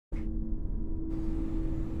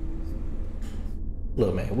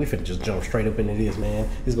Look, man, we finna just jump straight up into this, man.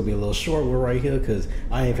 This gonna be a little short one right here, cause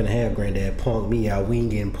I ain't finna have Granddad punk me out. We ain't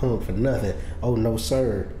getting punked for nothing. Oh no,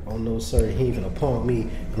 sir. Oh no, sir. He ain't finna punk me.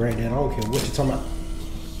 Granddad, I don't care what you talking about.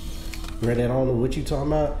 Granddad, I don't know what you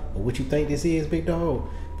talking about or what you think this is, big dog.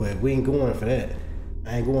 But we ain't going for that.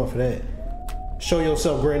 I ain't going for that. Show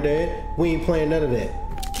yourself, Granddad. We ain't playing none of that.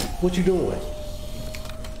 What you doing?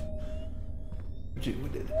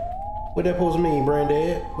 What that supposed to mean,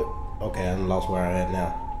 Granddad? What? Okay, I lost where I'm at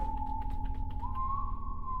now.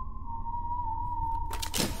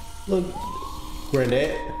 Look,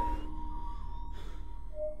 Granddad.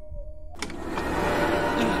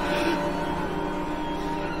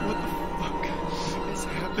 What the fuck is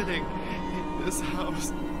happening in this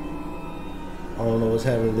house? I don't know what's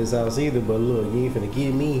happening in this house either, but look, you ain't finna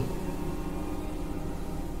get me.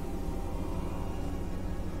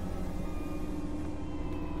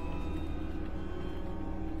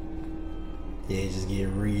 Yeah, it just get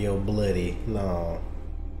real bloody. No.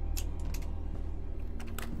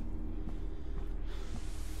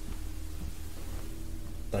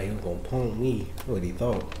 Thought he was gonna punk me. What he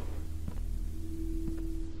thought.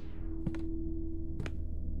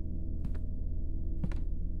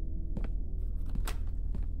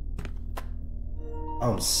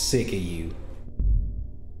 I'm sick of you.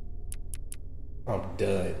 I'm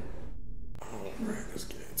done. Alright, let's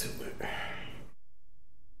get into it.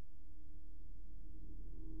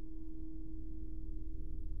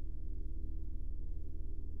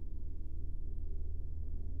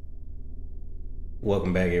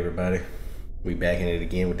 Welcome back, everybody. We back in it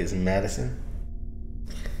again with this Madison.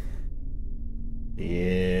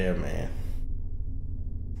 Yeah, man.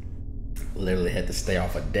 Literally had to stay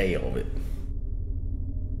off a day of it.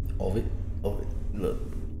 Look,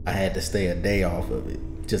 I had to stay a day off of it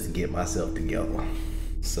just to get myself together.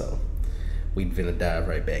 So we finna dive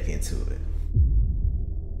right back into it.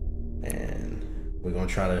 And we're gonna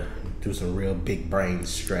try to do some real big brain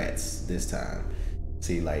strats this time.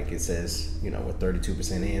 See, like it says, you know, we're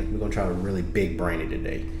 32% in. We're gonna try to really big brain it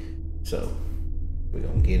today. So we're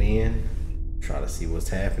gonna get in, try to see what's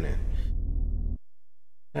happening.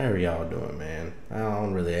 How are y'all doing, man? I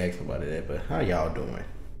don't really ask nobody that, but how y'all doing?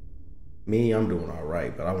 Me, I'm doing all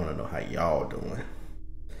right, but I want to know how y'all doing.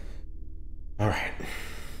 All right.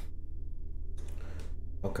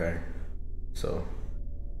 Okay. So,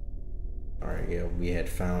 all right, yeah, we had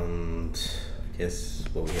found, I guess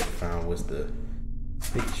what we had found was the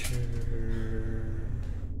picture.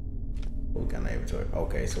 What we got in the inventory?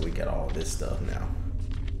 Okay, so we got all this stuff now.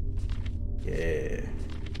 Yeah.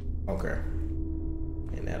 Okay.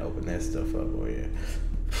 And that opened that stuff up. Oh yeah.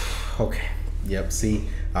 Okay. Yep. See,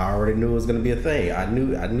 I already knew it was gonna be a thing. I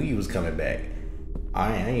knew you was coming back.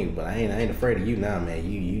 I ain't afraid of you now, man.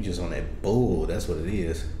 You just on that bull. That's what it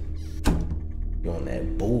is. You on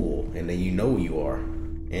that bull, and then you know who you are.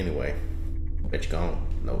 Anyway, bet you gone.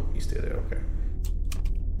 Nope, you still there. Okay.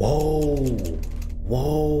 Whoa.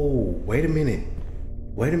 Wait a minute.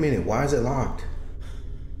 Why is it locked?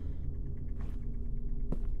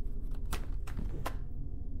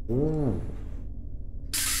 Ooh.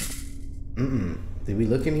 Did we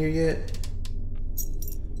look in here yet?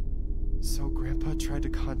 So Grandpa tried to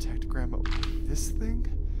contact Grandma with this thing?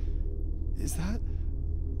 Is that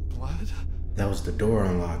blood? That was the door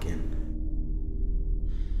unlocking.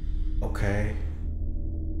 Okay.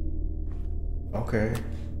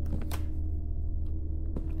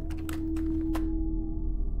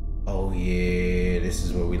 Oh yeah, this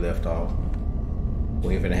is where we left off.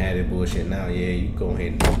 We ain't finna have this bullshit now. Yeah, you go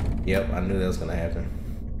ahead. Yep, I knew that was gonna happen.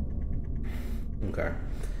 Okay.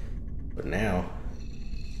 But now,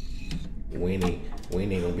 we ain't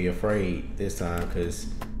gonna be afraid this time, cause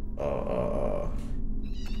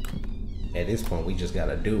at this point we just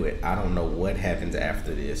gotta do it. I don't know what happens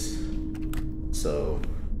after this. So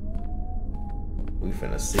we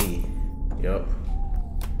finna see. Yep.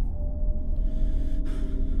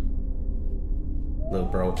 Look,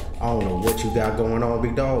 bro, I don't know what you got going on,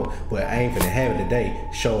 big dog, but I ain't finna have it today.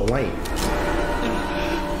 Show lane.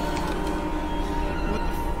 What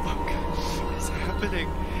the fuck is happening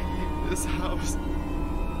in this house?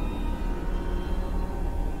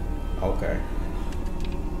 Okay.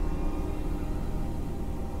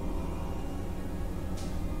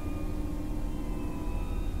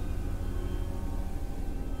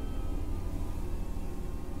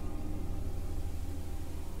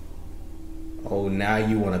 Oh, now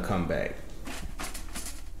you want to come back.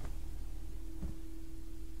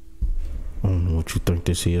 I don't know what you think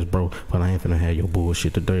this is, bro, but I ain't finna have your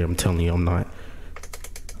bullshit today. I'm telling you, I'm not.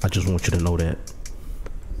 I just want you to know that.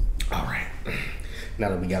 All right. Now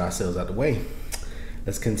that we got ourselves out the way,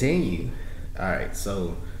 let's continue. All right,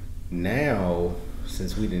 so now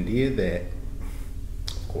since we done did that,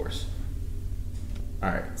 of course. All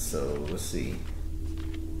right, so let's see.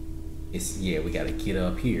 It's we gotta get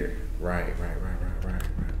up here. Right.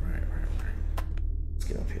 Let's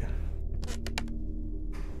get up here.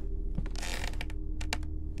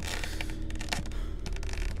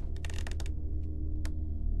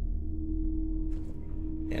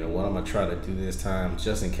 And what I'm gonna try to do this time,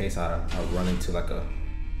 just in case I run into like a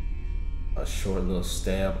short little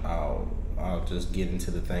step, I'll just get into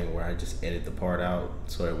the thing where I just edit the part out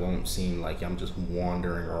so it won't seem like I'm just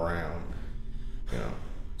wandering around, you know.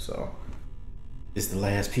 So it's the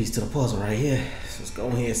last piece to the puzzle right here. So let's go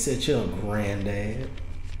ahead and set you up, granddad.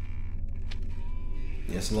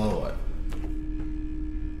 Yes, Lord.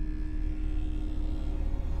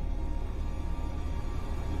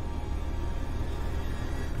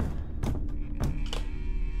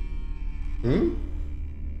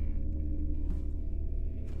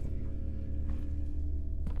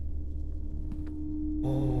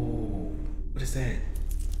 Oh, what is that?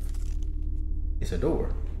 It's a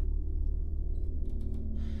door.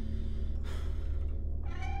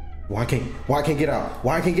 Why can't get out?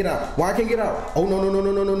 Why can't get out? Why can't get out? Oh no.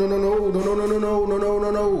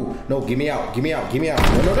 No, get me out.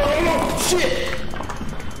 No. Shit.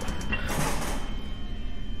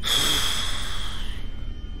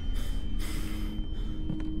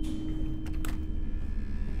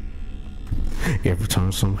 Every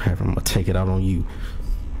time something happens, I'm gonna take it out on you.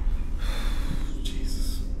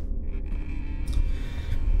 Jesus.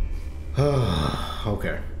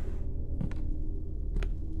 Okay.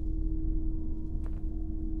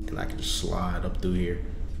 And I can just slide up through here.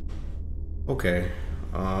 Okay.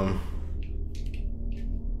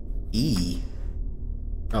 E.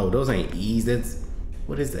 Oh, those ain't E's. That's,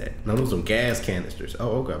 what is that? No, those are gas canisters.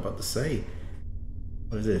 Oh, okay. I'm about to say.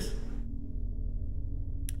 What is this?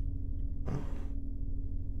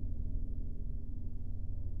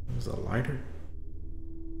 There's a lighter.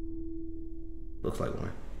 Looks like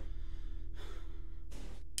one.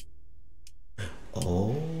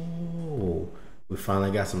 Oh, we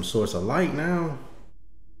finally got some source of light now.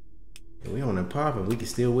 And we on and popping. We can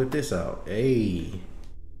still whip this out. Hey.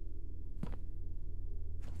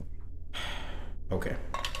 Okay.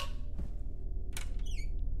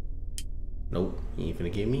 Nope, you ain't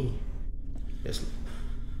finna get me. Yes.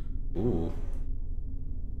 Ooh.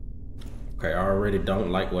 Okay, I already don't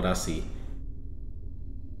like what I see.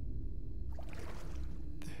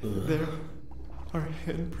 There are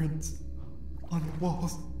handprints on the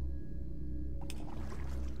walls.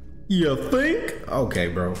 You think? Okay,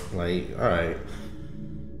 bro. Like, all right.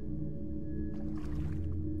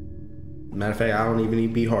 Matter of fact, I don't even need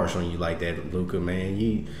to be harsh on you like that, Luca, man.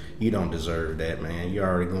 You don't deserve that, man. You're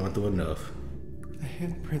already going through enough. The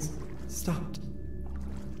handprints stopped.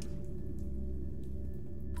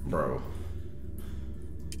 Bro.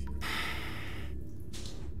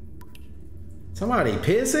 Somebody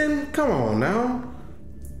pissing? Come on now.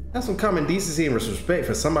 Have some common decency and respect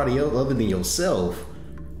for somebody else other than yourself.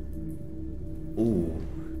 Ooh.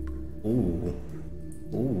 Ooh.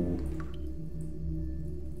 Ooh.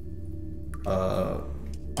 Oh.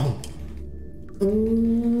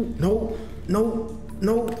 Ooh. No. No.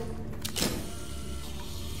 No.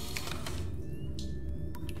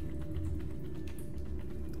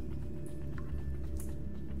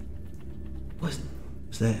 What's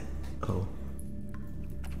that? Oh.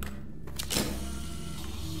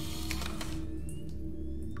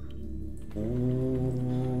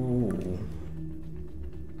 Ooh.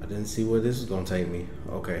 I didn't see where this is gonna take me.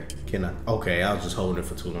 Okay. Can I? Okay, I was just holding it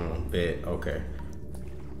for too long. Bet. Okay.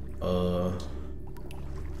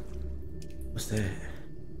 What's that?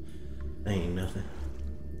 Ain't nothing.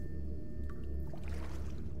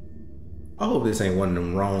 I hope this ain't one of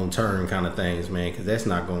them wrong turn kind of things, man, because that's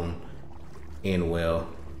not gonna end well.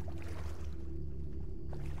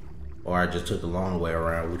 Or I just took the long way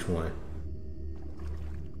around. Which one?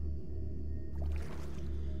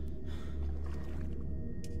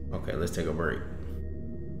 Okay, let's take a break.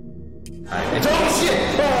 Alright, oh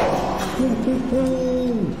shit! Oh!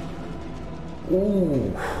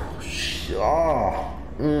 Ooh. Oh.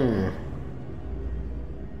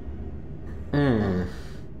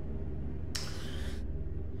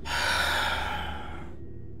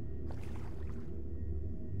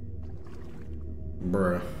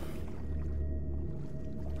 Bruh.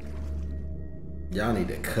 Y'all need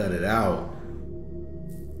to cut it out.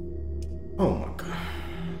 Oh my god.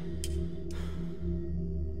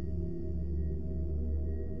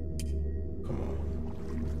 Come on.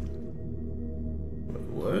 Wait,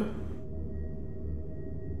 what?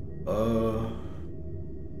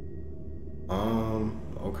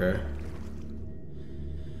 Okay.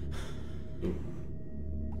 Do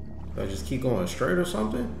I just keep going straight or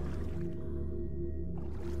something?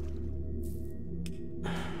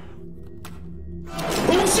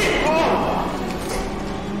 Oh shit! Oh!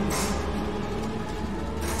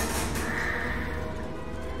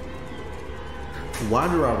 Why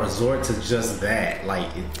do I resort to just that? Like,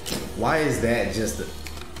 why is that just a...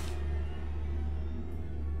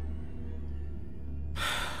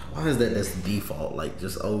 Why is that that's the default? Like,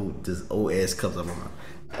 just OS comes up on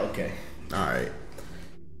my... Okay. Alright.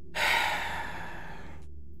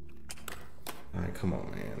 Alright, come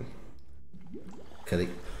on, man. Cause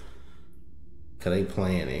they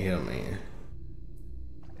playing in here, man.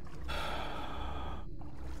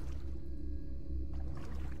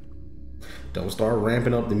 Don't start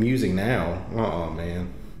ramping up the music now.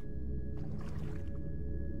 Man.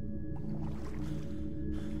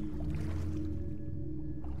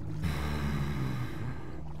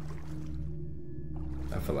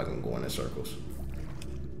 I feel like I'm going in circles.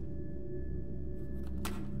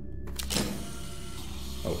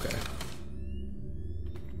 Okay.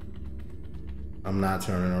 I'm not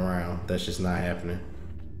turning around. That's just not happening.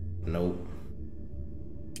 Nope.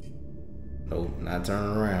 Nope, not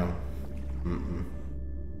turning around.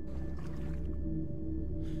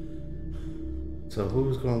 So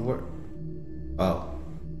who's gonna work? Oh.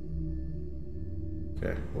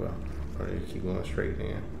 Okay, well, probably keep going straight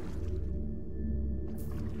then.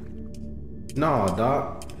 No,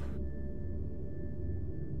 Doc.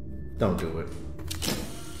 Don't do it.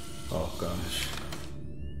 Oh gosh.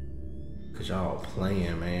 Cause y'all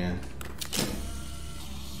playing, man.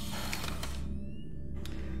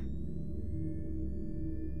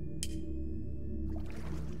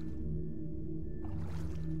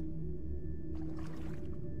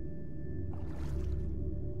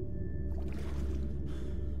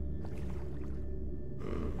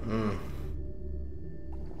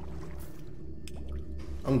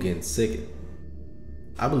 I'm getting sick.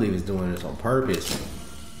 I believe it's doing this on purpose.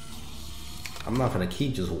 I'm not gonna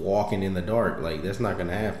keep just walking in the dark. Like, that's not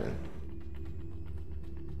gonna happen.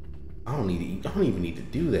 I don't even need to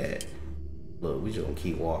do that. Look, we just gonna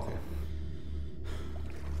keep walking.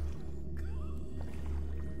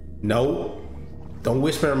 No. Don't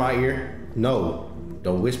whisper in my ear. No.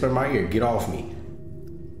 Don't whisper in my ear. Get off me.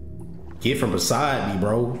 Get from beside me,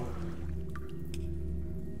 bro.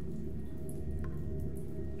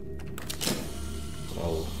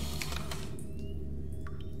 Oh.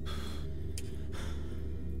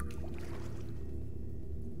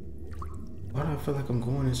 Why do I feel like I'm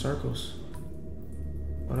going in circles?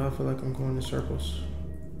 Why do I feel like I'm going in circles?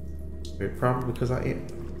 Probably because I am.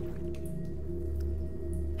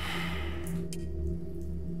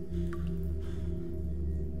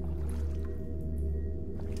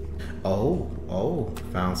 Oh,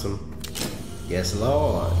 found some. Yes,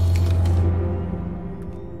 Lord.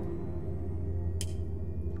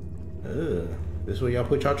 This where y'all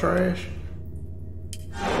put y'all trash?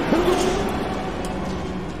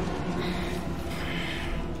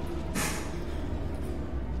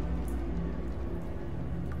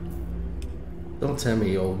 Don't tell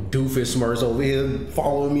me old doofus Smurfs over here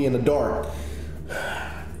following me in the dark.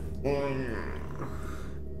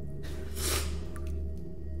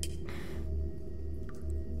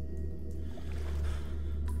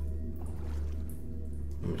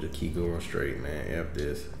 I'm just keep going straight, man. F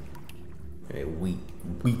this. Hey,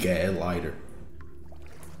 weak ass lighter.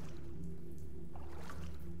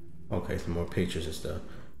 Okay, some more pictures and stuff.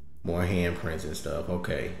 More handprints and stuff.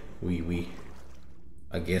 Okay, we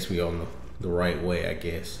I guess we on the right way, I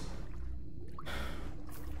guess.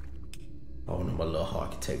 Oh no, my little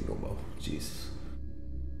heart can take no more. Jesus.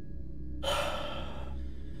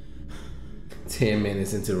 10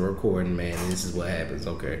 minutes into the recording, man, and this is what happens,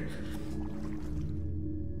 okay.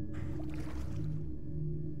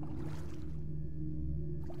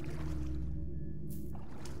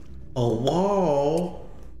 A wall?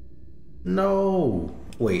 No.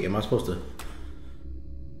 Wait, am I supposed to?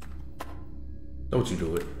 Don't you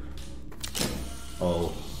do it.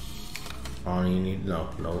 Oh. I don't even need, no.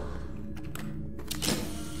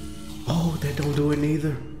 Oh, that don't do it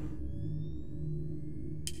neither.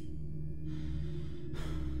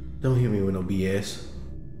 Don't hit me with no BS.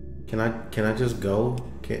 Can I just go?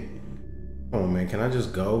 Oh man, can I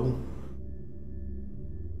just go?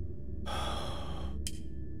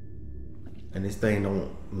 And this thing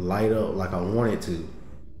don't light up like I want it to.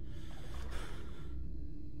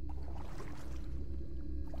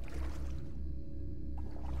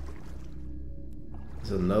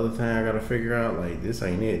 There's another thing I gotta figure out. Like, this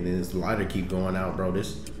ain't it. This lighter keep going out, bro.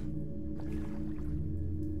 This.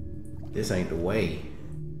 This ain't the way.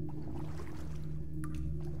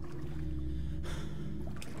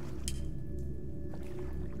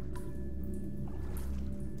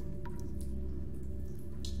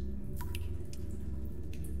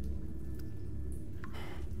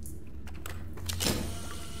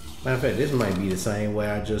 Matter of fact, this might be the same way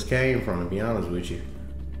I just came from, to be honest with you.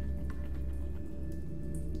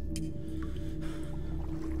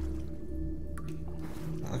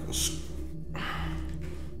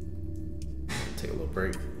 Take a little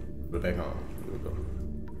break. Put it back on. Here we go.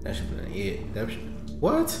 That should be it. That should...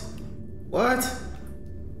 What? What?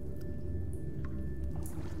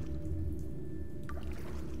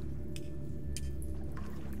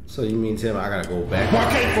 So you mean tell me I gotta go back?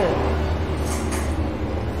 My cape.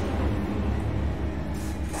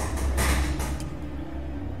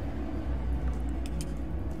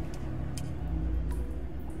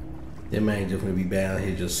 That man just gonna be down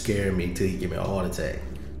here just scaring me till he give me a heart attack.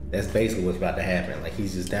 That's basically what's about to happen. Like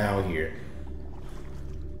he's just down here.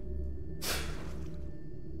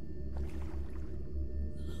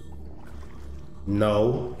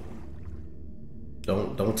 No.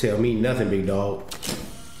 Don't tell me nothing, big dog.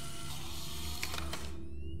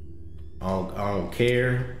 I don't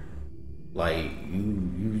care. Like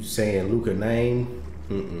you saying Luca name?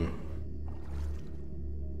 Mm-mm.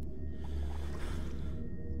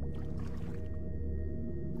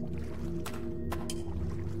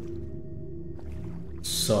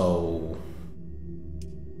 So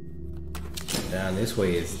down this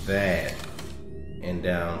way is that, and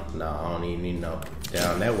down. No, I don't even need to know.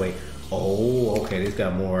 Down that way. Oh, okay. This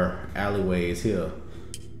got more alleyways here.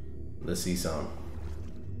 Let's see some.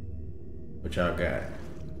 What y'all got?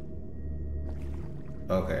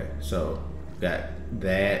 Okay, so got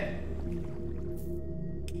that.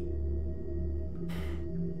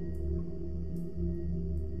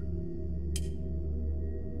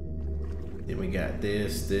 Then we got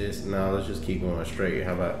this. No, let's just keep going straight.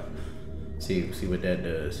 How about see what that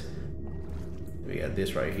does? We got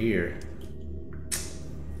this right here.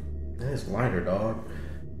 That's lighter, dog.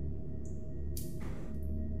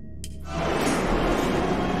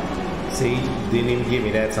 See, didn't even get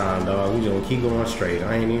me that time, dog. We gonna keep going straight.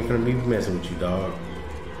 I ain't even gonna be messing with you, dog.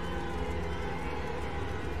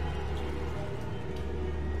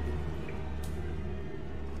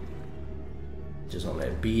 Just on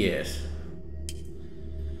that BS.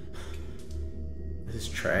 This is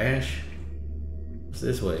trash. What's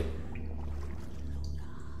this way?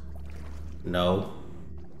 No.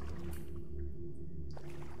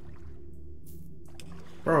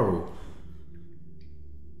 Bro.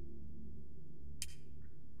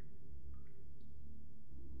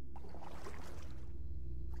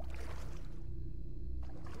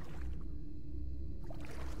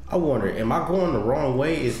 I wonder, am I going the wrong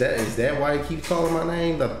way? Is that why he keeps calling my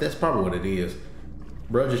name? That's probably what it is.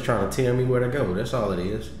 Bro just trying to tell me where to go. That's all it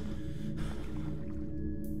is.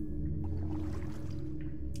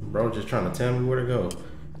 Bro just trying to tell me where to go.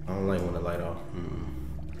 I don't like when the light off.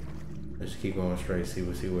 Let's keep going straight. See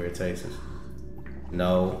where it takes us.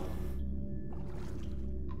 No.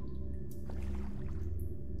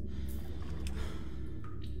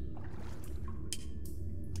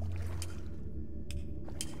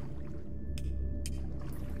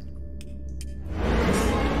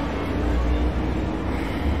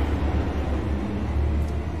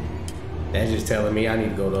 That's just telling me I need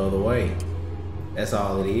to go the other way. That's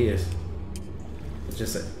all it is. It's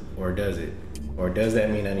just or does it? Or does that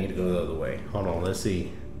mean I need to go the other way? Hold on, let's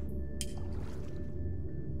see.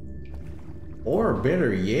 Or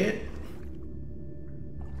better yet,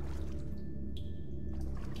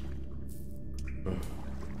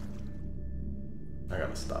 I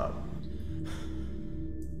gotta stop.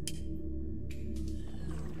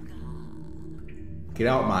 Get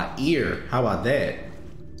out my ear. How about that?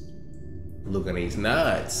 Look at these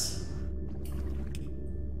nuts.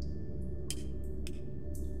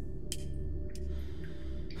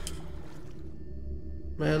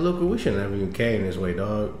 Man, look, we shouldn't have even came this way,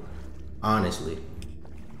 dog. Honestly.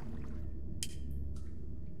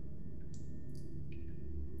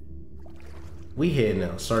 We heading in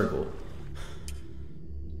a circle.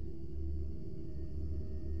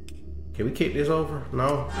 Can we kick this over?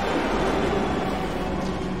 No?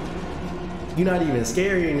 You're not even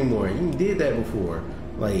scary anymore. You did that before.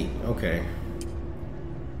 Like, okay.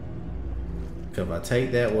 Cause if I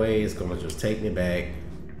take that way, it's gonna just take me back.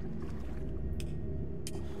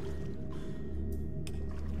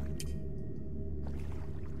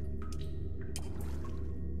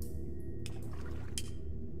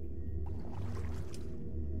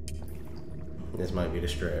 This might be the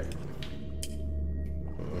strat.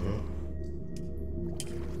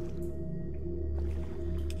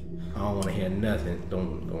 don't want to hear nothing.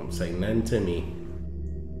 Don't say nothing to me.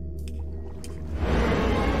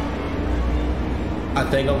 I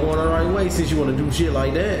think I'm going the right way since you want to do shit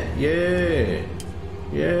like that. Yeah.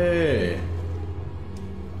 Yeah.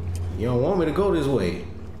 You don't want me to go this way.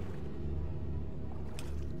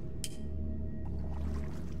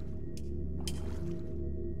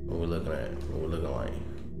 What we looking at? What we looking like?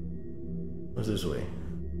 What's this way?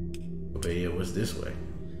 Okay, yeah, what's this way?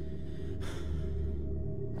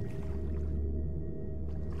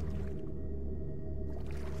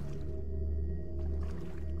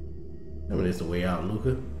 I mean, it's the way out,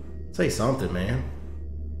 Luca. Say something, man.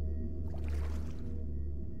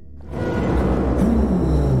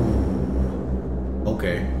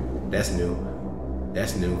 Okay, that's new.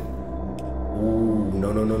 That's new. Ooh,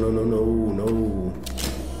 no.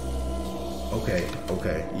 Okay,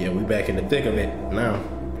 okay. Yeah, we back in the thick of it now.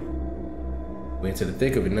 We into the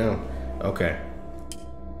thick of it now. Okay.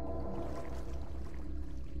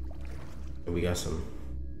 And we got some.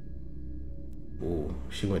 Ooh,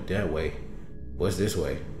 she went that way. What's this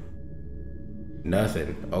way?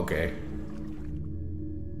 Nothing. Okay.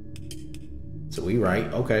 So we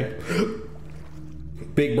right. Okay.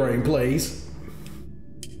 Big brain plays.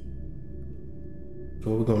 So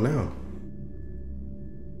where we go now?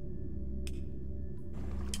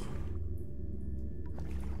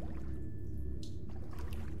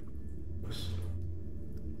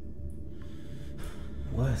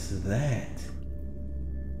 What's that?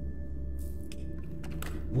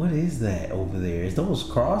 What is that over there? Is those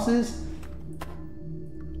crosses?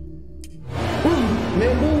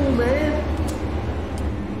 Man, move, man.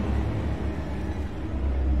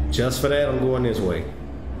 Just for that, I'm going this way.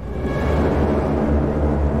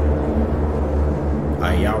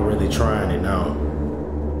 Alright, y'all really trying it now.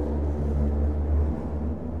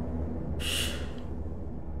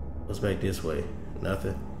 What's back this way?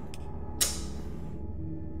 Nothing.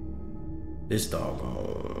 This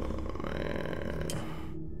doggone, man.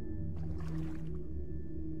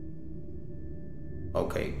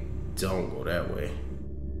 Okay, don't go that way.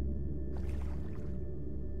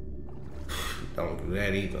 Don't do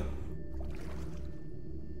that either.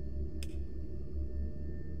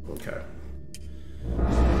 Okay.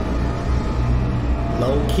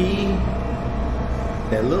 Low key.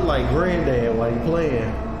 That look like Granddad while you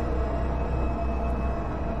playing.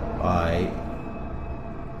 Alright.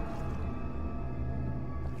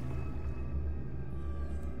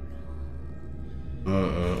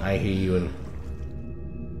 I hear you in.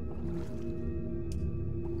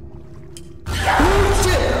 Oh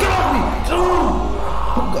shit! Got me!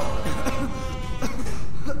 Oh.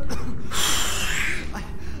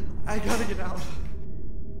 I gotta get out.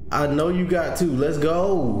 I know you got to. Let's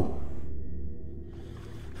go.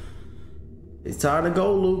 It's time to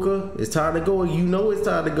go, Luca. It's time to go. You know it's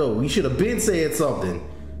time to go. You should have been saying something.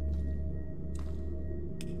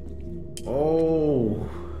 Oh.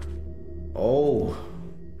 Oh.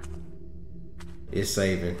 It's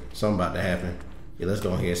saving. Something about to happen. Yeah, let's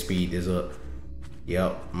go ahead and speed this up.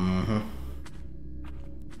 Yep.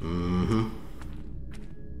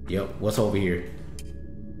 Yep. What's over here?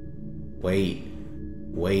 Wait.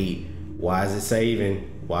 Why is it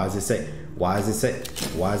saving? Why is it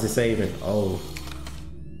saving? Oh.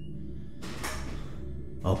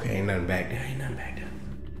 Okay, ain't nothing back there.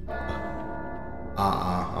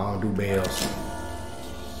 I don't do bells.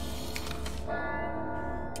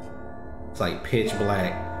 It's like pitch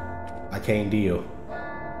black. I can't deal.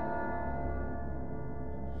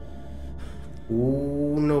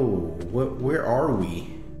 Ooh, no. Where are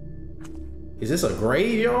we? Is this a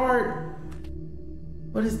graveyard?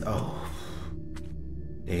 What is, oh.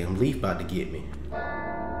 Damn, Leaf about to get me.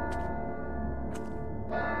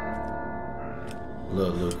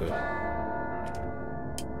 Look, Luca.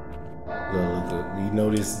 You know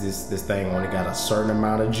this thing only got a certain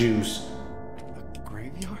amount of juice. A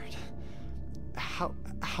graveyard?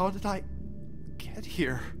 How did I get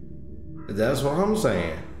here? That's what I'm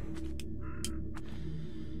saying.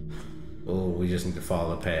 Oh, we just need to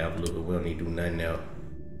follow the path, Luca. We don't need to do nothing else.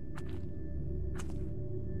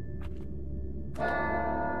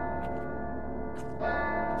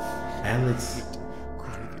 Alex.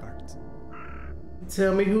 Graveyards.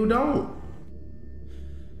 Tell me who don't.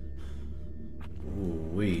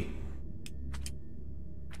 Ooh-wee.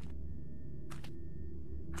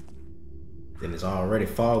 Then it's already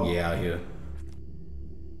foggy out here.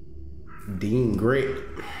 Dean Grit.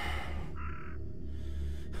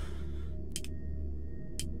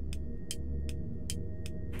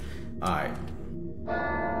 Alright.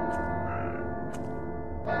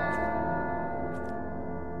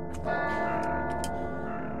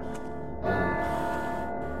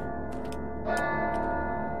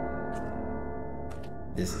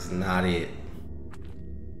 This is not it.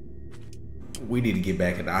 We need to get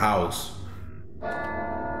back in the house.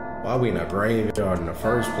 Why are we in a graveyard in the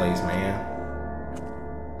first place, man?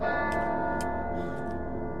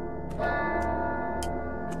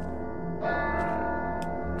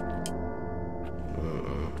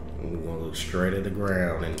 We're gonna look straight at the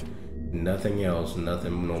ground and nothing else,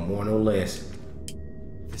 nothing, no more, no less.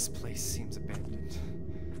 This place seems abandoned.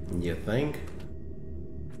 You think?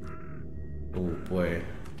 Oh boy.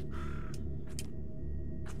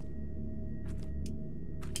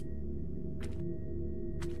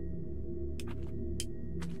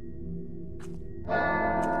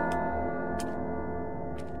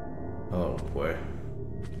 Oh boy.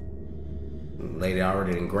 Lady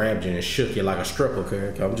already done grabbed you and shook you like a stripper,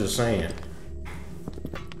 Kirk. I'm just saying.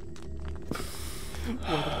 What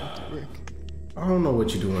am I doing? I don't know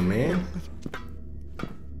what you're doing, man.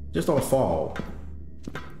 Just don't fall.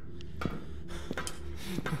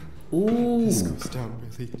 Ooh. This goes down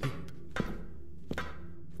really deep.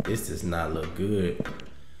 This does not look good.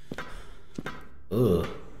 Ugh.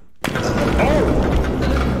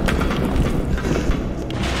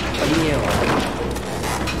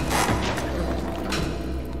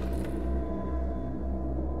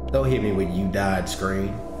 Don't hit me with "you died"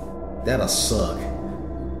 screen. That'll suck.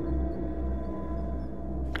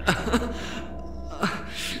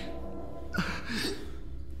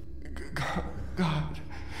 God.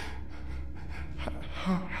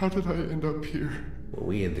 How did I end up here? Well,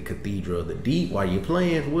 we in the Cathedral of the Deep while you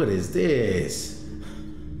playing? What is this?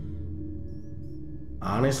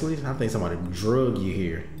 Honestly, I think somebody drug you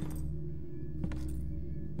here.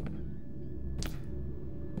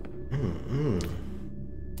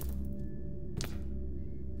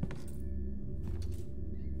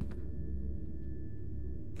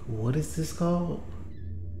 What is this called?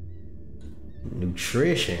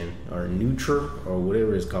 Nutrition or Nutra or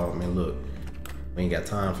whatever it's called. Man, look, we ain't got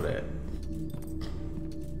time for that.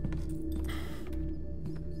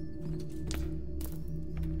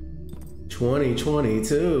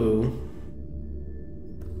 $2022.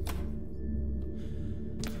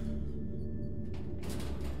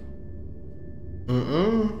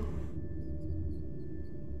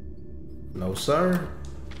 No, sir.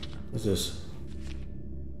 What's this?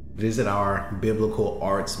 Visit our biblical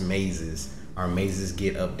arts mazes. Our mazes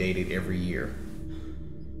get updated every year.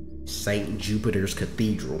 St. Jupiter's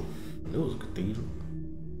Cathedral. It was a cathedral.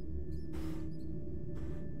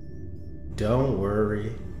 Don't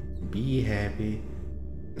worry. Be happy.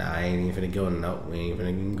 Nah, I ain't even finna go. No, we ain't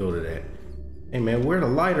even go to that. Hey man, where the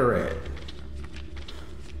lighter at?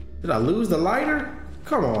 Did I lose the lighter?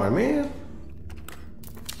 Come on, man.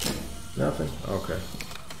 Nothing? Okay.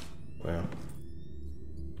 Well.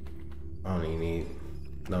 I don't even need.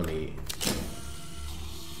 No need.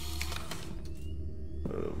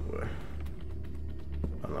 Oh boy.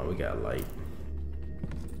 Oh no, we got light.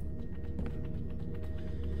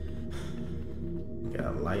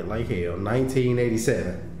 Got light like hell.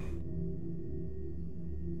 1987.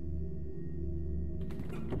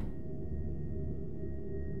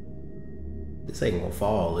 This ain't gonna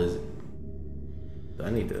fall, is it?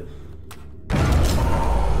 I need to.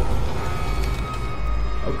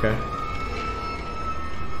 Okay.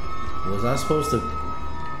 Was I supposed to?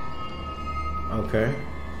 Okay.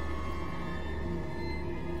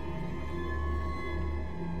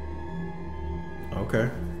 Okay.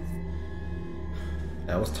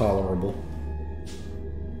 That was tolerable.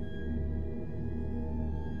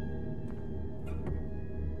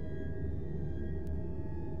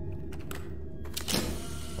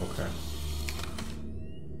 Okay.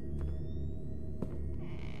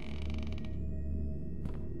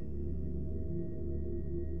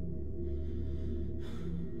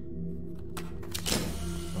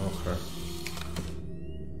 Okay.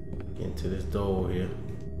 Get into this door here.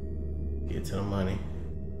 Get to the money.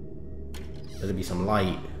 There'll be some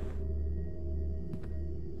light.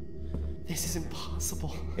 This is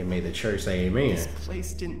impossible. It made the church say amen. This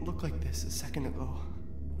place didn't look like this a second ago.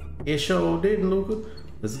 It sure didn't, Luca.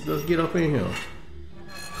 Let's get up in here.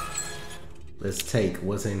 Let's take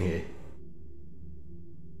what's in here.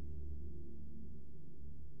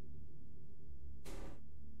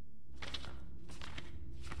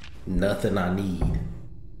 Nothing I need.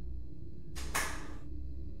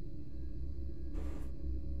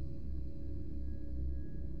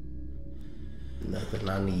 Nothing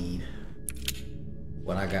I need.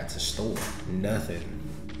 What I got to store? Nothing.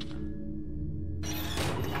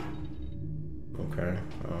 Okay.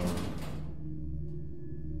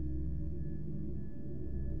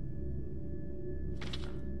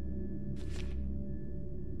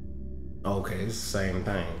 Okay, it's the same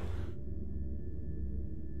thing.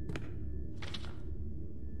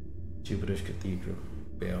 Jupiter's Cathedral.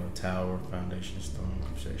 Bell Tower, Foundation Stone,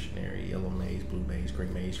 Procession Area, Yellow Maze, Blue Maze,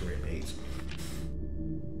 Green Maze, Red Maze.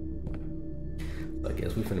 I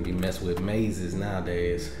guess we finna be messing with mazes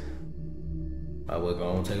nowadays. I was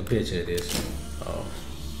gonna take a picture of this. Oh,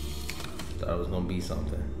 thought it was gonna be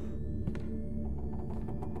something.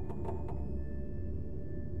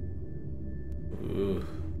 Ooh,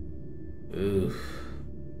 ooh,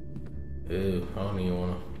 ooh. I don't even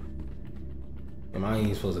wanna. Am I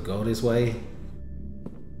even supposed to go this way?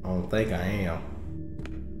 I don't think I am.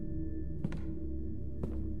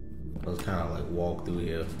 Let's kind of like walk through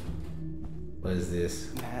here. What is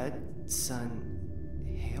this? Madison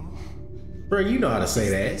Hale? Bro, you know how to say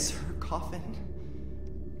that. Is this her coffin?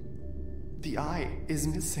 The eye is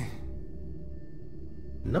missing.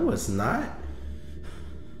 No, it's not.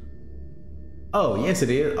 Oh, yes it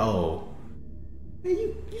is. Oh. Man,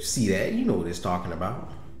 you see that. You know what it's talking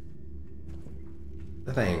about.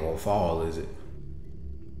 That thing ain't gonna fall, is it?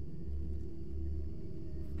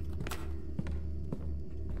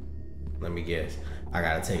 Let me guess. I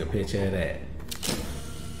gotta take a picture of that.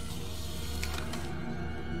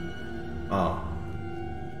 Oh.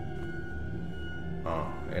 Oh,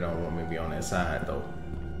 they don't want me to be on that side though.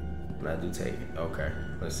 But I do take it. Okay,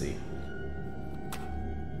 let's see.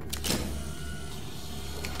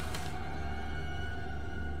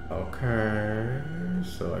 Okay,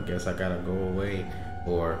 so I guess I gotta go away.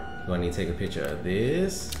 Or do I need to take a picture of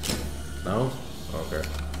this? No? Okay.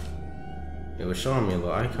 It was showing me a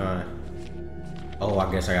little icon. Oh,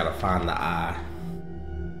 I guess I gotta find the eye.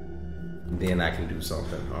 Then I can do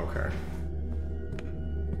something. Okay.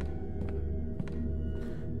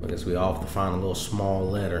 I guess we all have to find a little small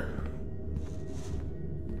letter.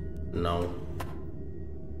 No.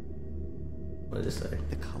 What does it say?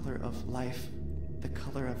 The color of life, the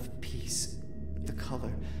color of peace, the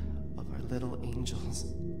color of our little angels.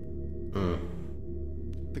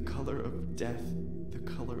 The color of death, the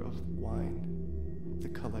color of wine, the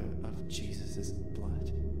color of Jesus'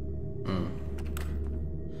 blood.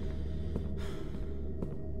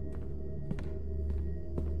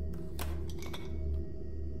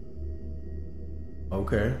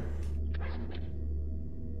 Okay.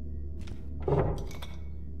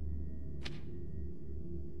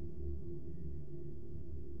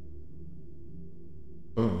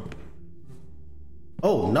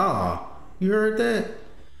 Oh, nah. You heard that?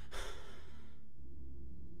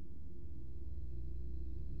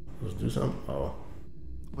 Let's do something. Oh.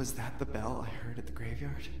 Was that the bell I heard at the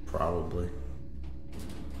graveyard? Probably.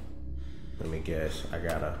 Let me guess. I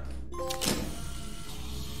gotta.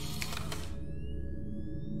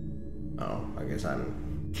 Oh, I guess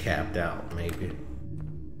I'm capped out, maybe.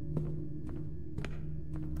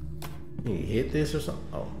 You hit this or something?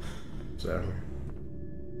 Oh, it's out here.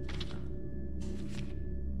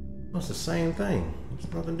 Oh, it's the same thing. It's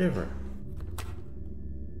nothing different.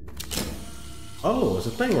 Oh, it's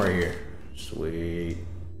a thing right here. Sweet.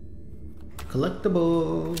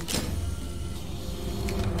 Collectible.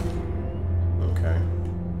 Okay.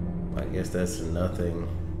 I guess that's nothing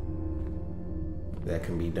that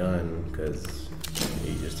can be done because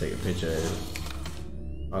you just take a picture of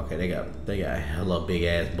it. Okay, they got hella big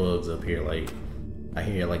ass bugs up here. Like I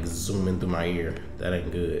hear like zooming through my ear. That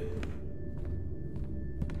ain't good.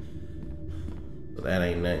 So that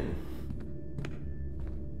ain't nothing.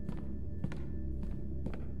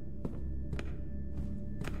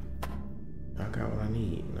 I got what I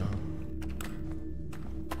need. No.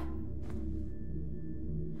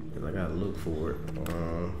 Cause I gotta look for it.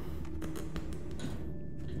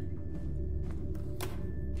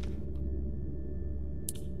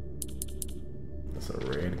 That's a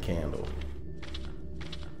red candle.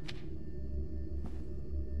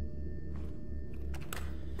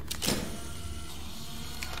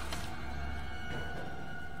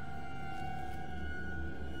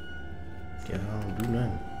 Yeah, I don't do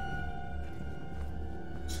nothing.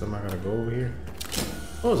 Somebody gotta go over here.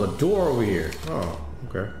 Oh, there's a door over here. Oh,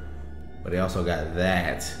 okay. But they also got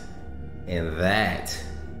that and that.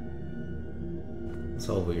 What's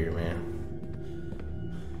over here, man?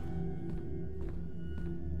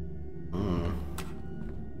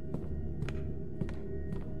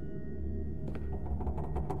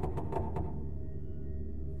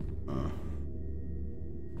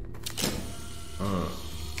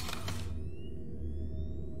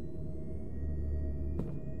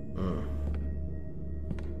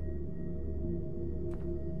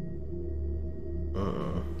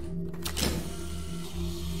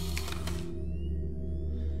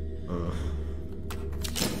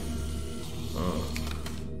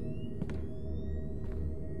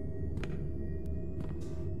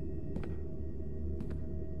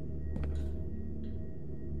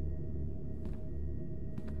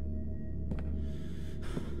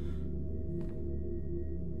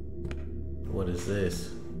 is this?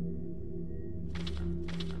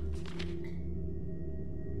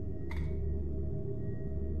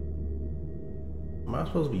 Am I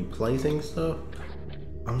supposed to be placing stuff?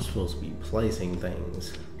 I'm supposed to be placing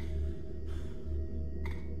things.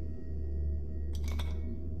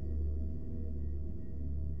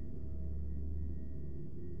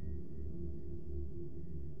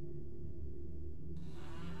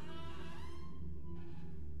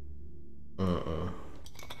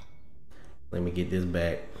 Let me get this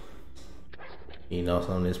back. You know,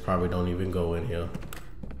 some of this probably don't even go in here.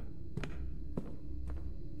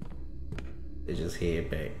 They just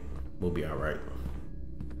head back. We'll be all right.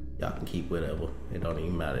 Y'all can keep whatever. It don't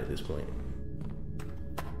even matter at this point.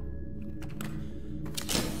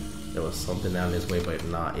 There was something down this way, but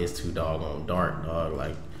nah, it's too doggone dark, dog.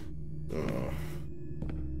 Like,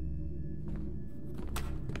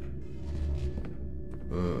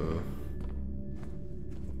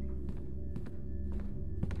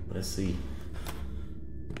 let's see.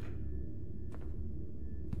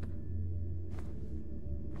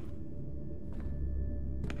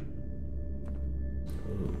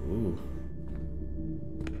 Ooh.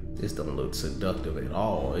 This don't look seductive at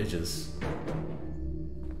all. It just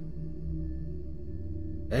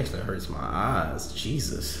actually hurts my eyes.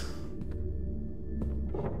 Jesus.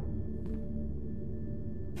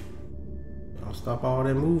 I'll stop all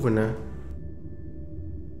that moving now.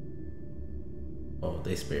 Oh,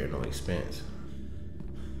 they spare no expense.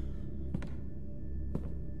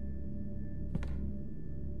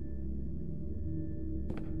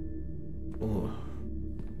 Ooh.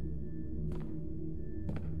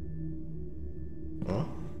 Huh?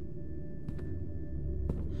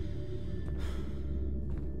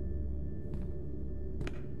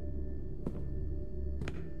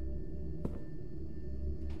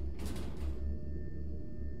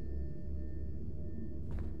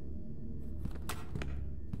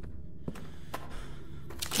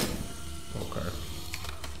 Okay.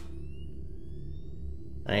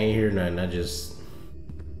 I ain't hear nothing. I just.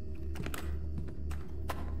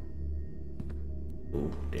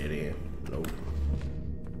 Ooh, dead end. Nope.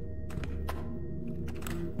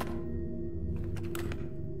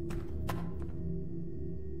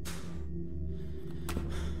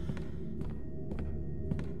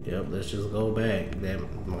 Yep, let's just go back. That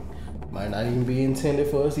might not even be intended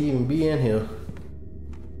for us to even be in here.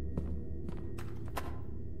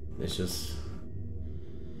 It's just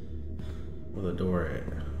where the door at?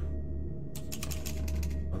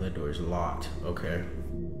 Oh, that door is locked. Okay.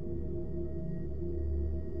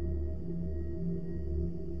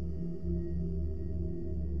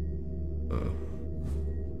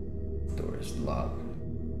 Door is locked.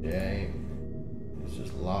 Yeah, it's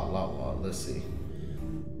just locked. Let's see.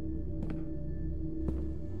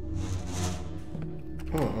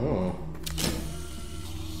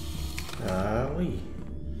 Golly.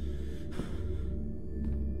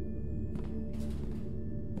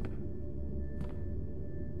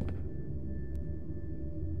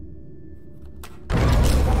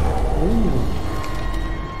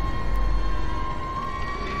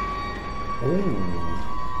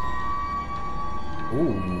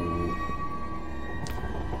 Ooh.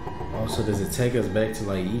 Also, does it take us back to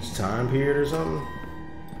like each time period or something?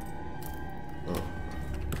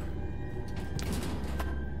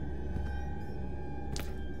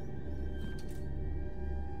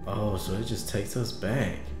 Oh, so it just takes us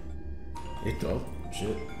back. Oh,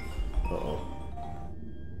 shit. Uh-oh.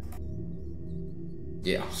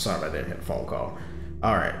 Yeah, sorry about that. I had a phone call.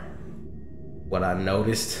 All right. What I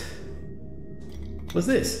noticed was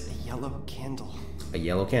this. A yellow candle. A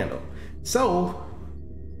yellow candle. So,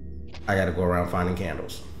 I gotta go around finding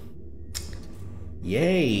candles.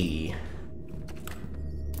 Yay.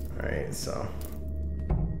 All right, so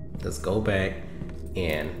let's go back.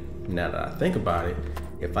 And now that I think about it,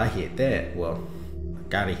 if I hit that, well, I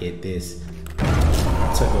gotta hit this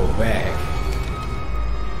to go back.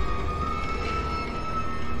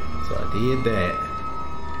 So I did that.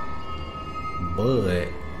 But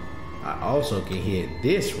I also can hit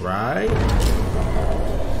this, right?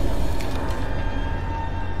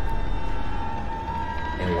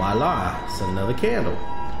 And voila, it's another candle.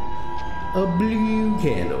 A blue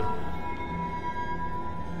candle.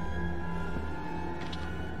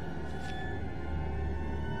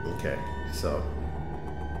 Okay, so.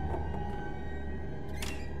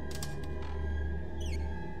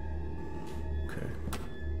 Okay.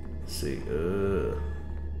 Let's see. Ooh.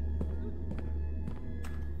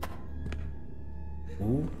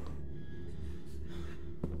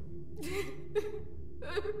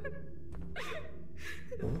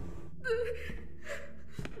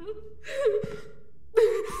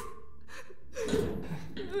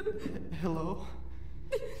 Hello?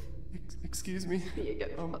 Excuse me? Me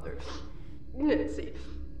again, Father. Nancy.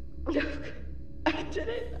 I did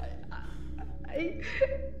it. I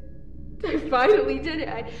finally did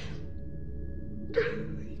it.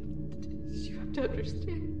 You have to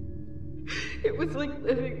understand. It was like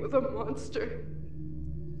living with a monster.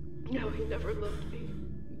 No, he never loved me.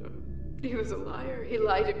 No. He was a liar. He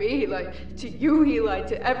lied to me. He lied to you. He lied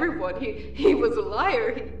to everyone. He was a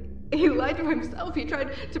liar. He lied to himself. He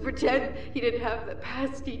tried to pretend he didn't have the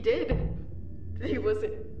past. He did. He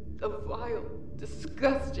wasn't a vile,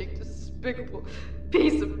 disgusting, despicable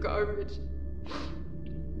piece of garbage.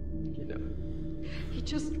 You know, he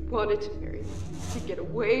just wanted to marry me, to get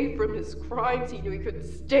away from his crimes. He knew he couldn't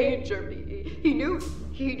stay in Germany. He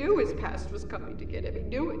knew his past was coming to get him. He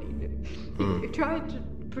knew it. He knew. He tried to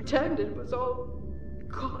pretend it was all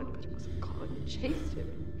gone, but it wasn't gone. It chased him.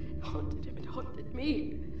 It haunted him. It haunted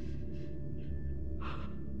me.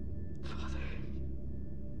 Father,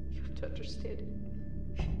 you have to understand it.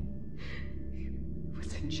 He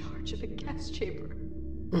was in charge of a gas chamber.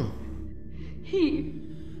 He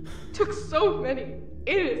took so many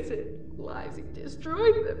innocent lives. He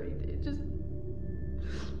destroyed them. He just...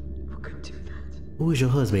 Who could do that? Who is your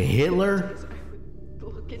husband, Hitler? Because I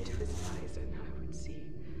would look into his eyes and I would see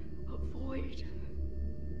a void.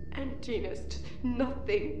 Emptiness. Just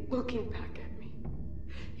nothing looking back at me.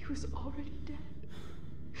 He was already dead.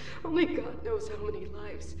 Only God knows how many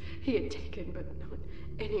lives he had taken, but not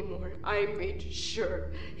anymore. I made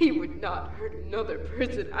sure he would not hurt another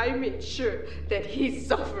person. I made sure that he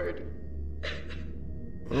suffered.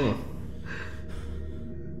 I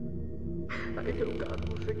know God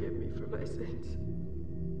will forgive me for my sins.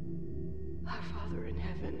 Our Father in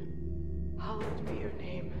heaven, hallowed be your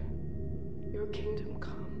name. Your kingdom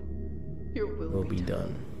come. Your will be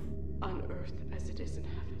done on earth as it is in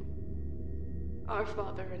heaven. Our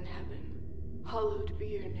Father in heaven, hallowed be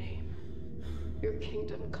your name. Your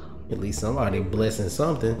kingdom come. At least somebody blessing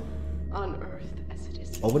something. On earth as it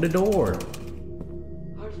is. Open the door.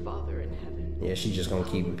 Our Father in heaven. Yeah, she's just gonna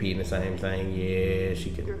keep repeating the same thing. Yeah, she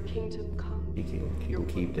can. Your kingdom come. She can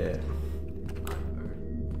keep that. On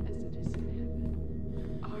earth as it is in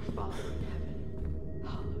heaven. Our Father in heaven,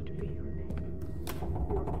 hallowed be your name.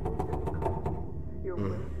 Your kingdom come. Your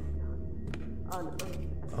will be done. On earth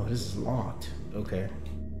as Oh, this is locked. Okay.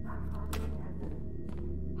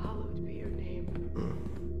 hallowed be your name.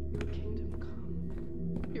 Your kingdom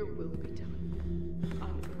come. Your will be done.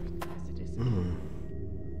 On earth as it is in heaven.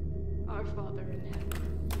 Our Father in heaven,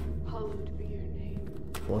 hallowed be your name.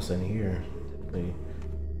 What's in here?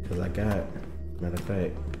 Because I got, matter of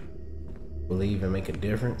fact, will it even make a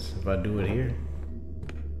difference if I do it here?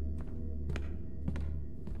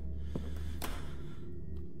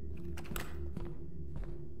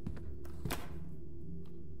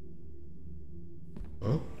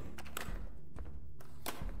 Huh?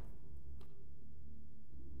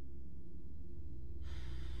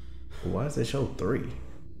 Why does it show 3?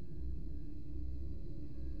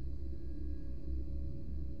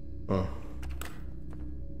 Huh.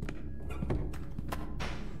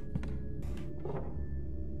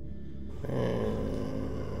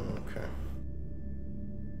 Okay.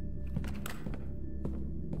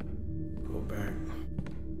 Go back.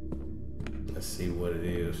 Let's see what it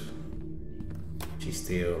is. She's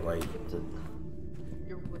still like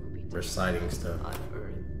Your will be done reciting stuff. on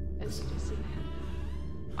earth as it is in heaven.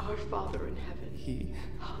 Our Father in heaven,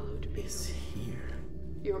 hallowed be It's here.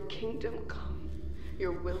 your kingdom come.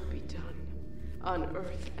 Your will be done on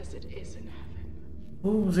earth as it is in heaven.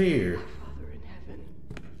 Who's here? Our Father in heaven,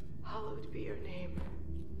 hallowed be your name.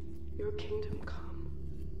 Your kingdom come.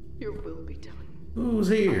 Your will be done Who's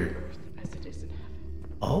on here? earth as it is in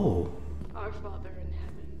heaven. Oh. Our Father in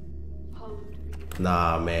heaven, hallowed be your name.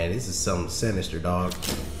 Nah, man, this is something sinister, dog.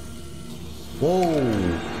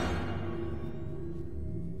 Whoa.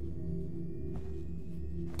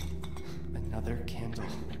 Another candle.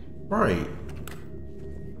 Right.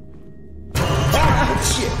 Ah,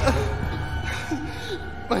 shit.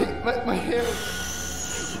 My hair.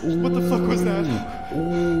 What the fuck was that?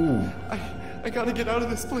 Ooh. I gotta get out of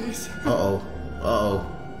this place. Uh-oh. Uh-oh.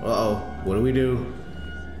 Uh-oh. What do we do?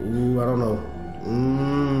 Ooh, I don't know.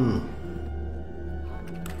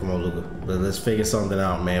 Come on, Luca. Let's figure something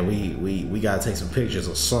out, man. We gotta take some pictures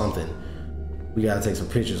or something. We gotta take some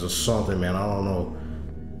pictures or something, man. I don't know.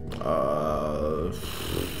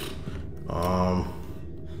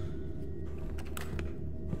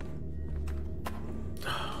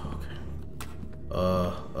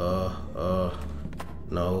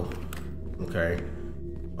 No. Okay.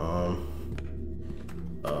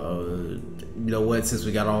 You know what? Since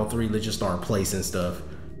we got all 3, let's just start placing stuff.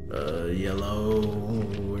 Yellow.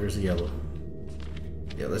 Where's the yellow?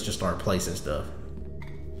 Yeah, let's just start placing stuff.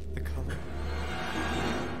 The color.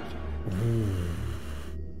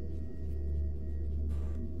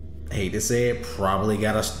 Hate to say it, probably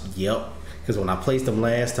got us. Yep. Because when I placed them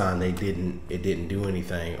last time, it didn't do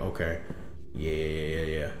anything. Okay.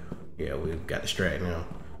 Yeah, we've got the strat now.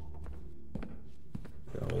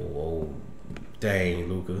 Oh, dang,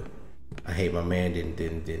 Luca. I hate my man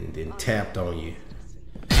didn't tapped on you.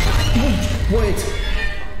 Wait.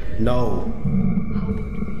 No.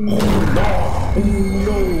 Oh no.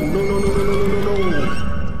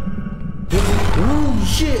 Oh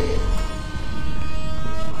shit.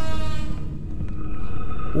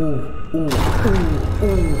 No.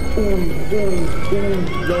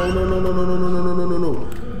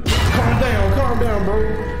 Calm down, bro.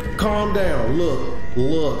 Calm down. Look.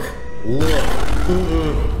 Oh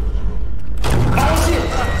shit.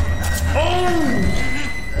 Oh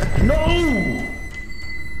no.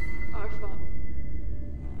 Our Father.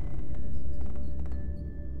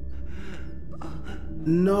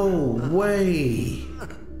 No way.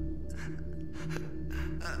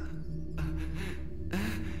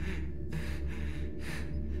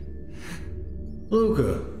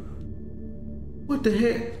 Luca, what the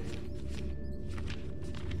heck?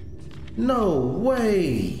 No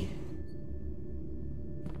way.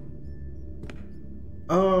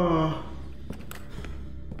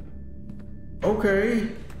 Okay.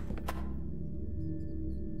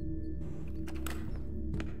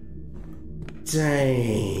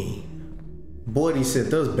 Dang. Boy, he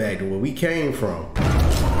sent us back to where we came from.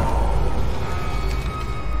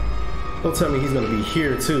 Don't tell me he's gonna be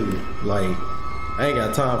here too. Like, I ain't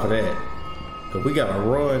got time for that. But we gotta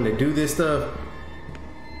run to do this stuff.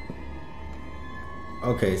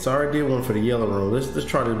 Okay, so I already did one for the yellow room. Let's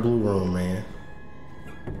try the blue room, man.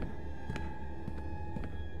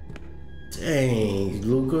 Dang,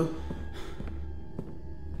 Luca.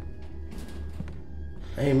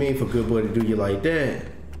 I ain't mean for good boy to do you like that.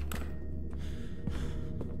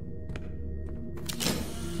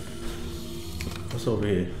 What's over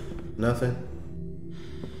here? Nothing?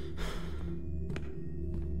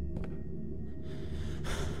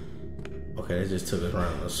 Okay, it just took us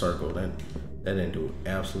around in a circle. That didn't do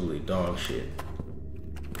absolutely dog shit.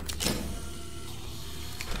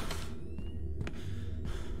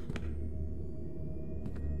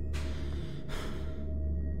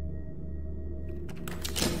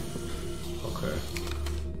 Okay.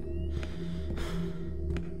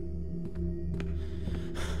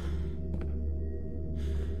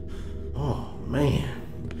 Oh man.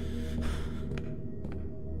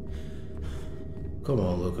 Come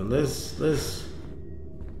on, Luca. Let's.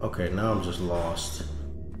 Okay, now I'm just lost.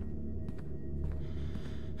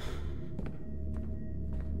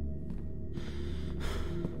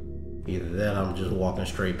 Either that, I'm just walking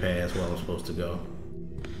straight past where I'm supposed to go.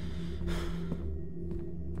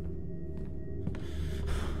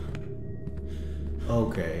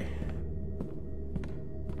 Okay.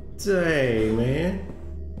 Dang, man.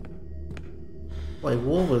 Like,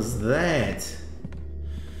 what was that?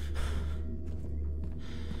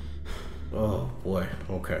 Oh boy,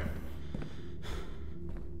 okay.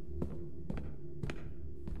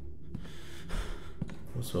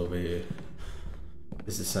 What's over here?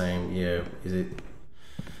 It's the same, yeah. Is it?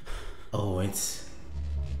 Oh, it's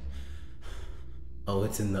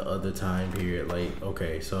in the other time period. Like,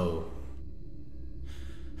 okay, so.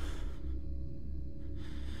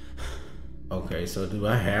 Okay, so do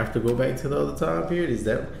I have to go back to the other time period? Is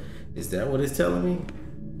that what it's telling me?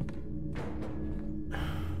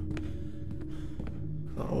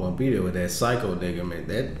 I don't want to be there with that psycho nigga, man.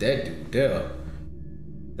 That dude there.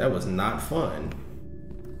 That was not fun.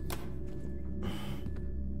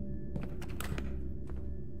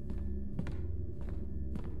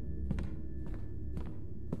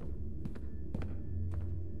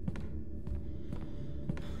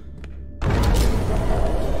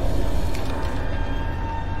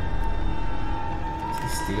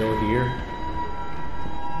 Still here?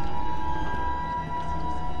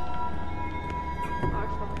 Our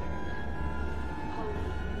Father. Holy.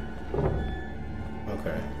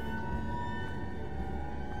 Okay.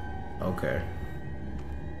 Okay.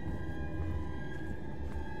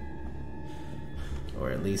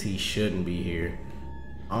 Or at least he shouldn't be here.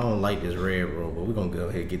 I don't like this red robe, but we're gonna go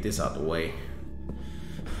ahead and get this out the way.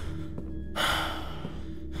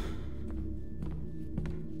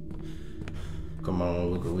 Come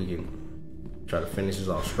on, look, we can try to finish this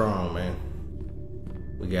off strong, man.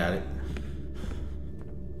 We got it.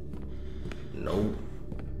 Nope.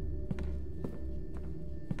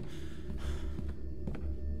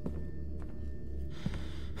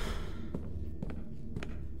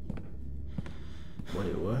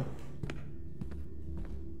 Wait, what?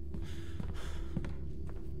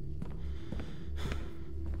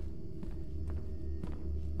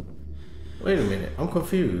 Wait a minute, I'm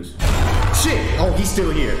confused. Shit! Oh, he's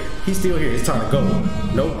still here. He's still here. It's time to go.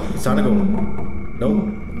 Nope, it's time to go.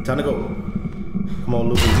 Nope, time to go. Come on,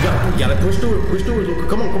 Luca. You gotta push through it. Push through it, Luca.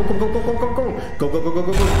 Come on, go. Go.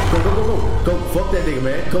 Go. Fuck that nigga,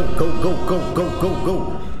 man. Go. Go.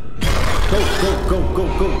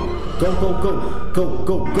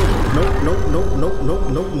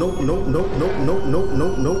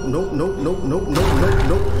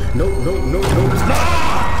 No.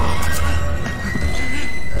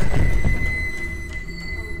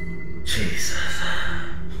 Jesus.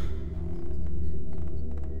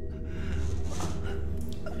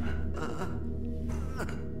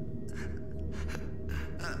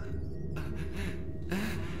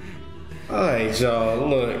 Alright, y'all.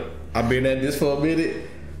 Look, I've been at this for a minute.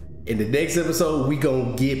 In the next episode, we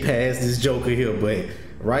gonna get past this Joker here. But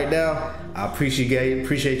right now, I appreciate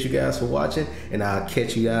you guys for watching, and I'll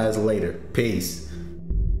catch you guys later. Peace.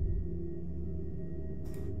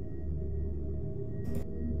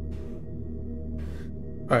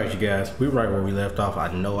 Alright, you guys, we right where we left off.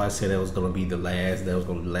 I know I said that was gonna be the last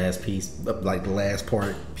piece, like the last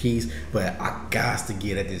piece, but I got to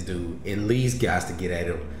get at this dude. At least got to get at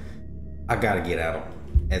him. I gotta get at him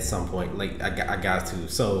at some point. Like I got to.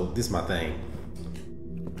 So this is my thing.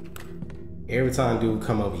 Every time dude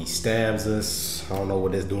come up, he stabs us. I don't know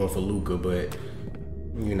what that's doing for Luca, but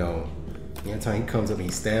you know, every time he comes up, he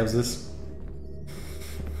stabs us.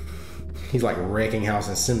 He's like wrecking house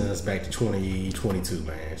and sending us back to 2022,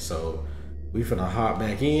 man. So we finna hop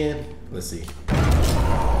back in. Let's see.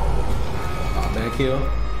 Hop back here.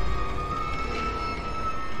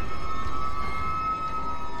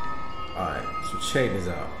 Alright, so check this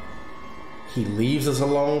out. He leaves us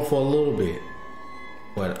alone for a little bit.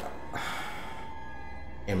 But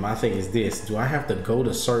and my thing is this, do I have to go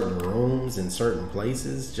to certain rooms in certain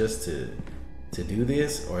places just to do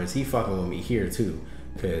this? Or is he fucking with me here too?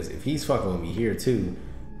 Because if he's fucking with me here too,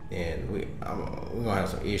 then we're gonna have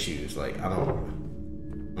some issues. Like, I don't.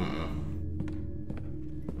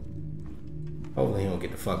 Hopefully he don't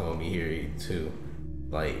get to fucking with me here too.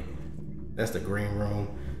 Like, that's the green room.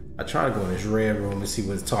 I try to go in this red room and see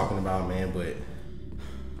what it's talking about, man. But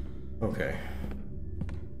okay,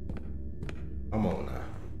 I'm on now.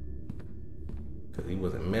 Cause he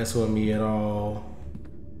wasn't messing with me at all.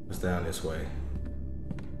 What's down this way?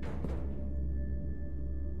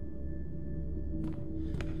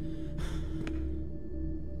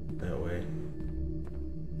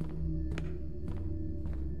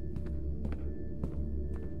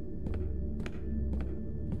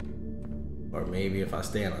 Or maybe if I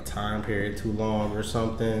stay in a time period too long or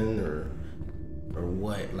something, or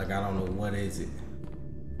what? Like, I don't know, what is it?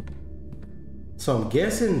 So I'm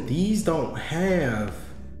guessing these don't have.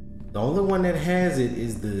 The only one that has it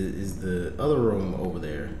is the other room over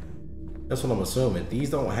there. That's what I'm assuming. These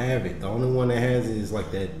don't have it. The only one that has it is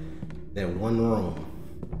like that one room.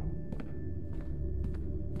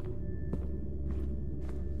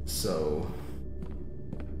 So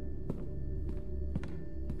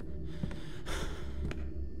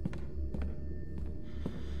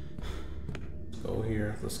go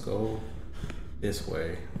here. Let's go this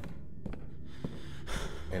way.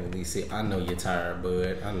 And at least see, I know you're tired,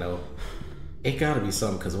 bud. I know. It gotta be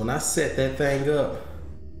something, because when I set that thing up,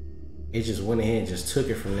 it just went ahead and just took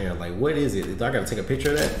it from there. Like, what is it? I gotta take a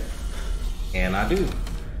picture of that? And I do.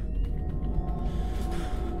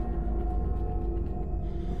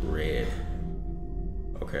 Red.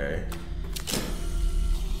 Okay.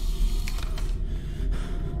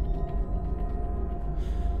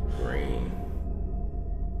 Green.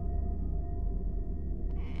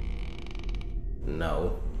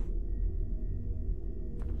 No.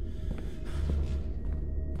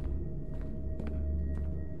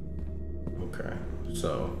 Okay,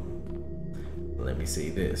 so let me see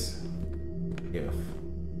this. If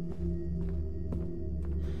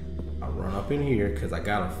I run up in here, because I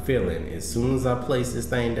got a feeling as soon as I place this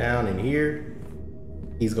thing down in here,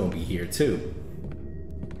 he's gonna be here too.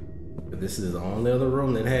 But this is the only other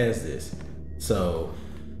room that has this. So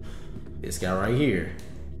this guy right here,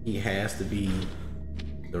 he has to be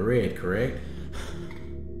the red, correct?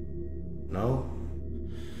 No?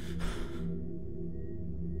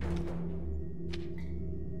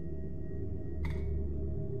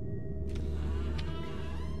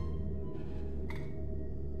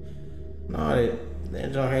 No,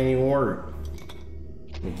 that junk ain't even work.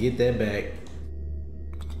 Let me get that back.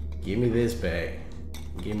 Give me this back.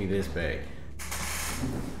 Give me this back.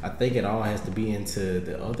 I think it all has to be into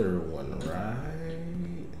the other one, right?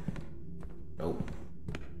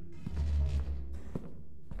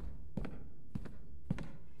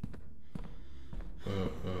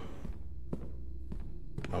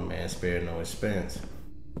 Man, spare no expense.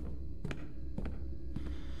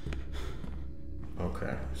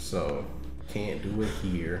 Okay, so can't do it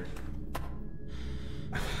here.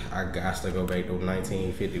 I got to go back to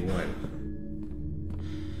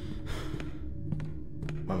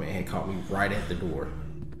 1951. My man had caught me right at the door.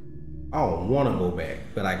 I don't want to go back,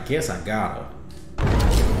 but I guess I gotta. All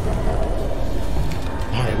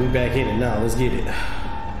right, we back in it now. Let's get it.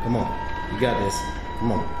 Come on, you got this.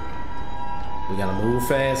 Come on. We gotta move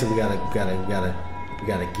fast, and we gotta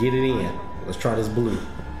get it in. Let's try this blue.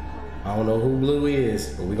 I don't know who blue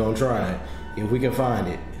is, but we're gonna try it. If we can find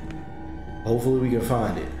it. Hopefully we can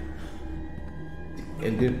find it.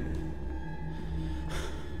 And then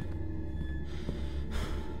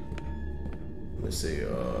let's see,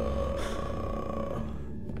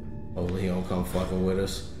 hopefully he don't come fucking with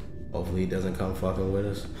us. Hopefully he doesn't come fucking with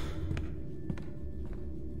us.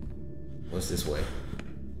 What's this way?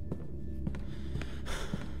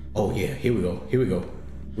 Oh yeah, here we go. Here we go.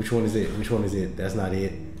 Which one is it? Which one is it? That's not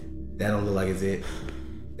it. That don't look like it's it.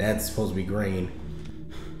 That's supposed to be green.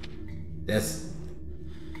 That's...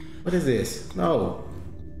 What is this? No.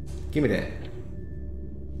 Give me that.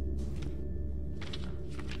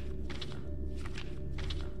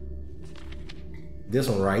 This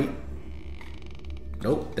one right?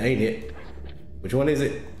 Nope, that ain't it. Which one is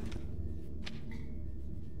it?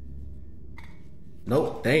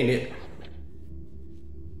 Nope, that ain't it.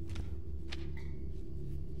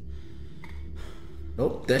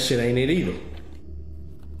 Nope, that shit ain't it either.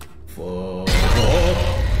 For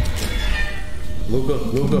Luca.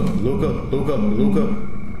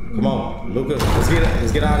 Come on, Luca. Let's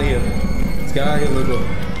get out of here. Let's get out of here, Luca.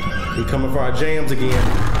 He coming for our jams again.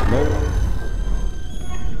 Nope.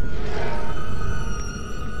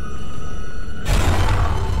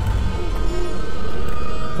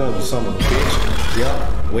 Come on, you son of a bitch. Yup.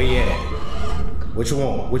 Where you at? What you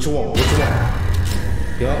want? What you want? What you want?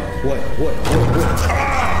 Yup. What? Ah!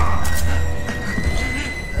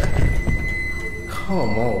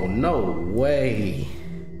 Come on, no way.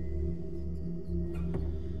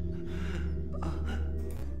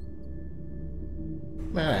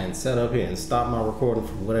 Man, set up here and stop my recording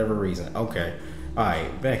for whatever reason. Okay.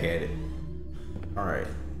 Alright, back at it. Alright.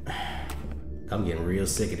 I'm getting real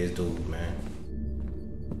sick of this dude, man.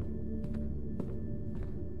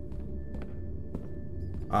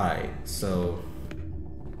 Alright, so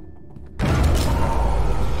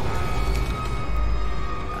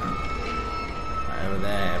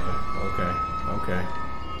that happened. Okay.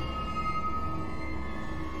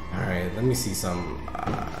 All right, let me see some.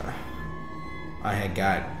 I had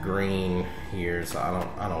got green here, so I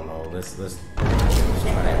don't know. Let's try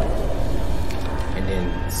that. And then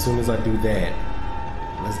as soon as I do that,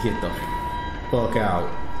 let's get the fuck out.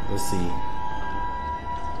 Let's see.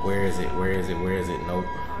 Where is it? Nope.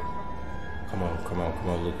 Come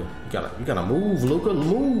on, Luca. You gotta move, Luca.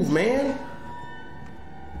 Move, man.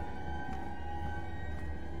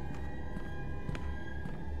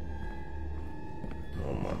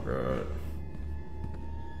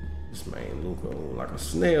 This man Luca like a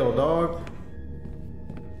snail, dog.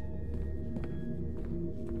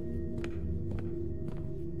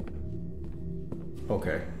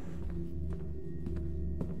 Okay.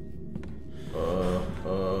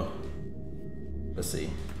 Let's see.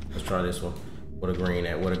 Let's try this one. What a green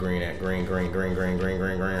at? Green.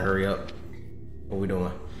 Hurry up. What we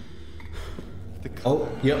doing? Oh,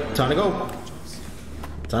 yep. Time to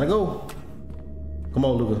go. Come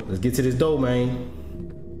on, Luca. Let's get to this dough, man.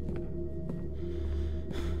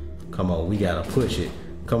 Come on, we gotta push it.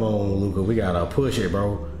 Come on, Luca. We gotta push it,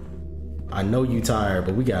 bro. I know you tired,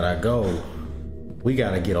 but we gotta go. We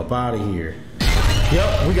gotta get up out of here.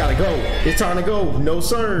 Yep, we gotta go. It's time to go. No,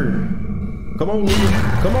 sir. Come on, Luca.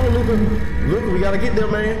 Luca, we gotta get there,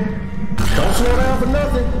 man. Don't slow down for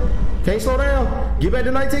nothing. Can't slow down. Get back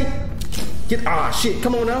to 19. Shit.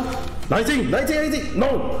 Come on now. 19, 18.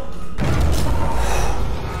 No.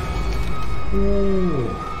 Ooh.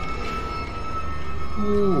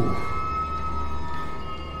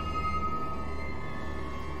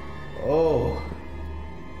 Oh.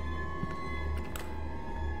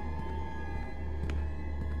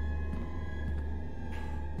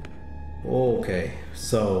 Okay,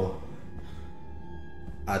 so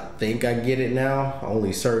I think I get it now.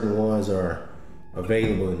 Only certain ones are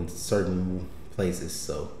available in certain places,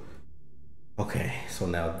 so okay, so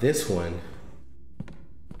now this one.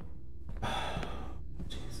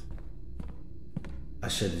 I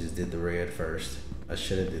should have just did the red first. But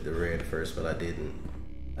I didn't.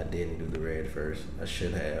 I didn't do the red first. I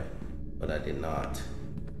should have, but I did not.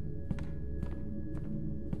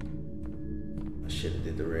 I should have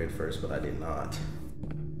did the red first, but I did not.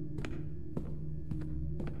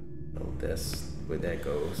 that's where that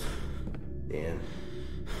goes. Then,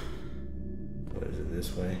 what is it,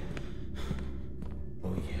 this way?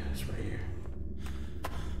 Oh yeah, it's right here.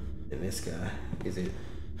 And this guy, is it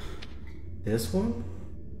this one?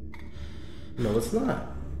 No, it's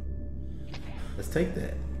not. Let's take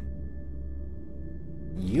that.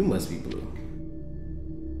 You must be blue.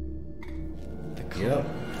 The color Yep.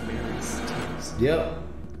 of Mary's tears.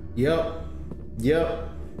 Yep.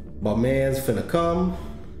 My man's finna come.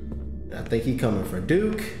 I think he coming for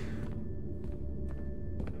Duke.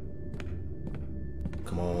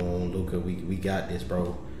 Come on, Luca. We got this,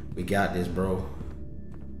 bro. We got this, bro.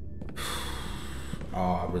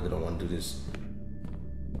 Oh, I really don't want to do this.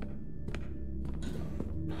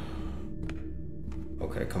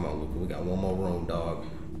 Okay, come on, Luca. We got one more room, dog.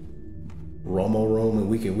 One more room, and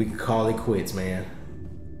we can call it quits, man.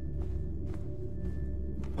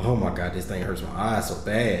 Oh my God, this thing hurts my eyes so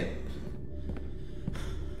bad.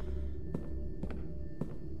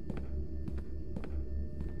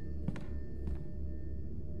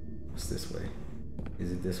 What's this way?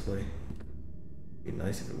 Is it this way? It'd be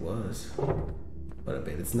nice if it was, but I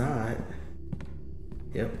bet it's not.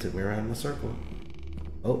 Yep, took me around in a circle.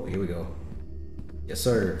 Oh, here we go. Yes,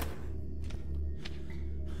 sir.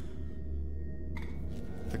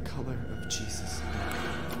 The color of Jesus'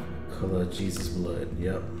 blood. Color of Jesus' blood.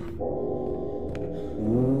 Yep. Ooh.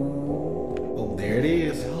 Oh, there it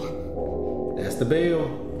is. That's the bell.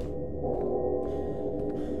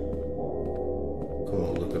 Come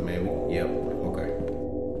on, look at man. Yep. Okay.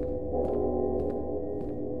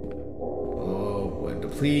 Oh, boy.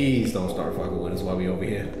 Please don't start fucking with us while we over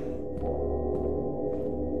here.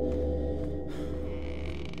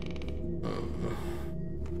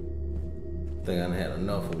 I think I done had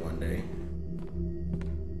enough for one day.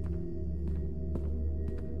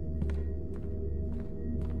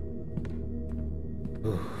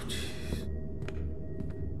 Oh, jeez.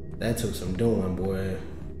 That took some doing, boy.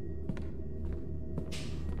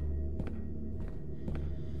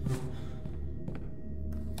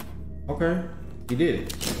 Okay, you did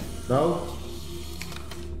it. No?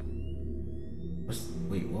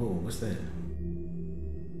 Wait, whoa, what's that?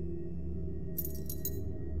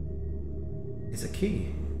 It's a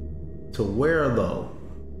key. To where though?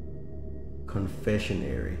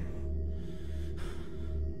 Confessionary.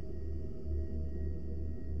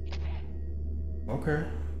 Okay.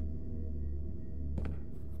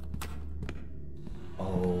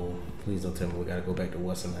 Oh, please don't tell me we gotta go back to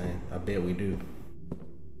what's her name. I bet we do.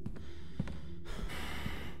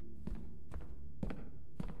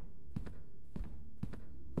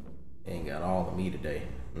 Ain't got all of me today.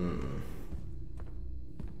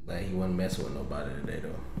 Glad he wasn't messing with nobody today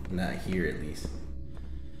though. Not here at least.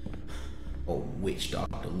 Oh, witch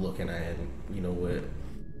doctor looking at him. You know what?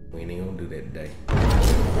 We ain't gonna do that today.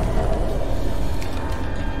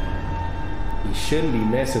 He shouldn't be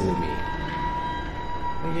messing with me.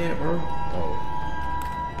 Oh yeah, bro. Oh.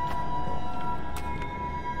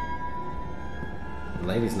 The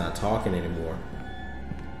lady's not talking anymore.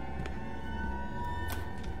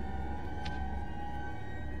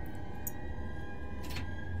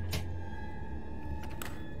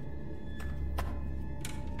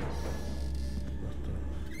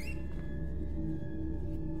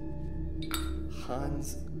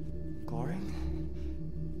 Hans Goring?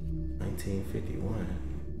 1951.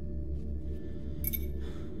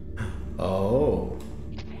 Oh.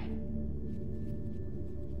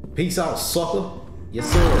 Peace out, sucker.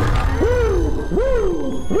 Yes, sir. Woo!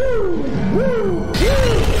 Woo! Woo! Woo!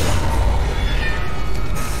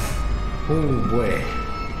 Oh, boy.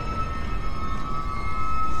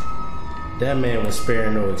 That man was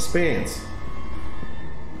sparing no expense.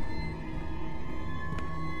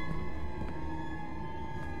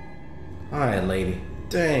 Alright, lady.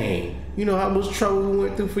 Dang. You know how much trouble we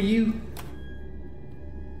went through for you?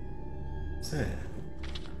 What's that?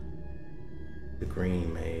 The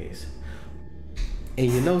green maze. And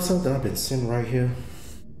you know something? I've been sitting right here.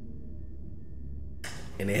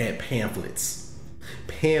 And they had pamphlets.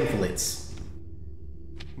 Pamphlets.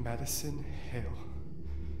 Madison Hale.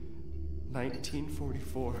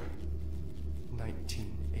 1944.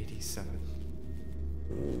 1987.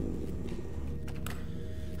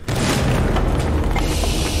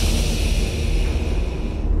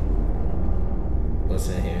 What's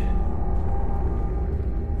in here?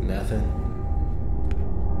 Nothing?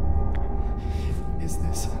 Is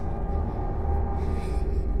this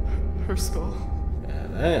her skull?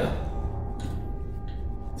 God damn.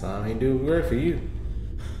 Time ain't do great for you.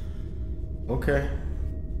 Okay.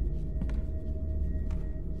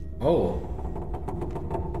 Oh.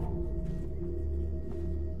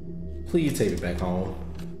 Please take me back home.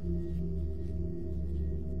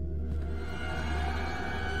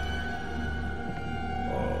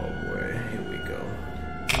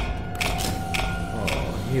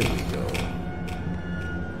 Here we go.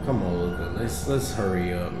 Come on, Luca. Let's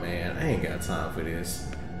hurry up, man. I ain't got time for this.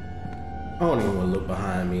 I don't even want to look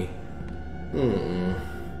behind me.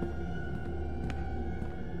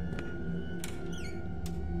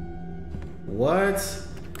 What?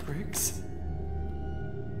 Briggs?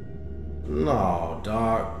 No,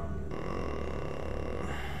 dog.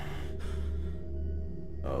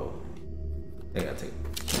 Oh. They gotta take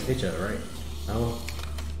a picture, right? No.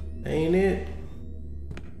 Ain't it?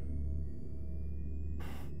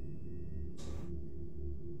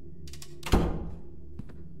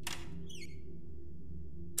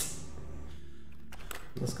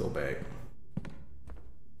 Let's go back.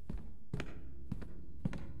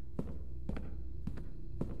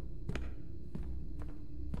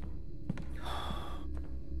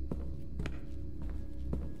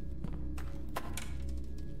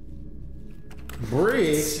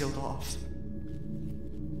 Briggs? Sealed off.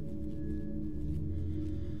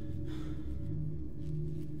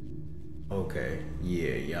 Okay,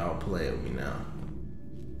 yeah, y'all play with me now.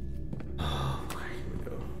 Oh, boy, here we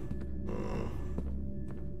go.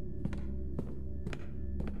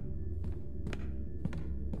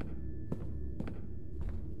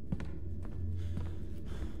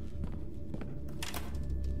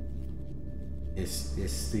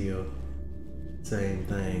 It's still same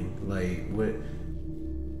thing. Like, what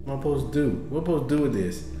am I supposed to do? What am I supposed to do with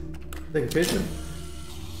this? Take a picture?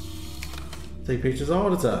 Take pictures all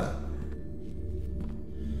the time.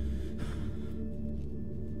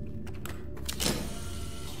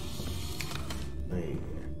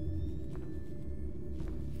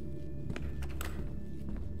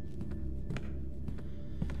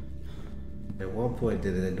 At one point,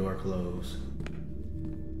 did that door close?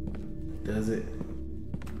 Does it?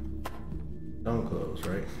 Don't close,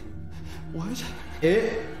 right? What?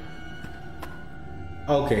 It?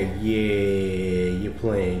 Okay, yeah, you're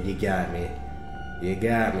playing. You got me. You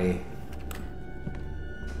got me.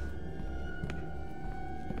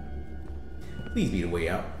 Please be the way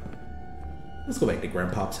out. Let's go back to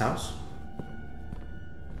Grandpa's house.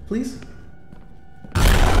 Please.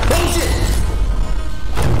 Bullshit!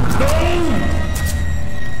 No!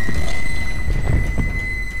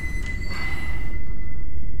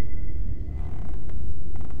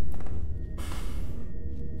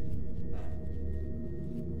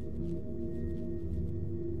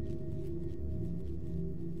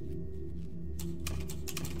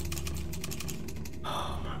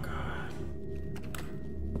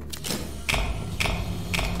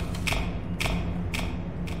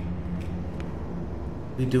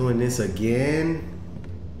 We doing this again?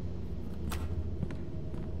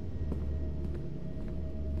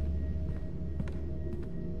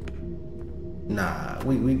 Nah,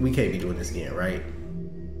 we can't be doing this again, right?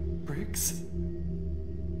 Briggs?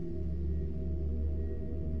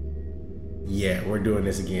 Yeah, we're doing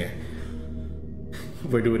this again.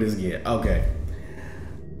 We're doing this again. Okay.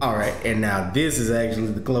 All right, and now this is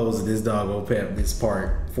actually the close of this doggone pep. This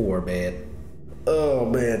part 4, man. Oh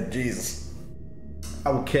man, Jesus. I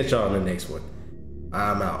will catch y'all on the next one.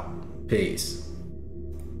 I'm out. Peace.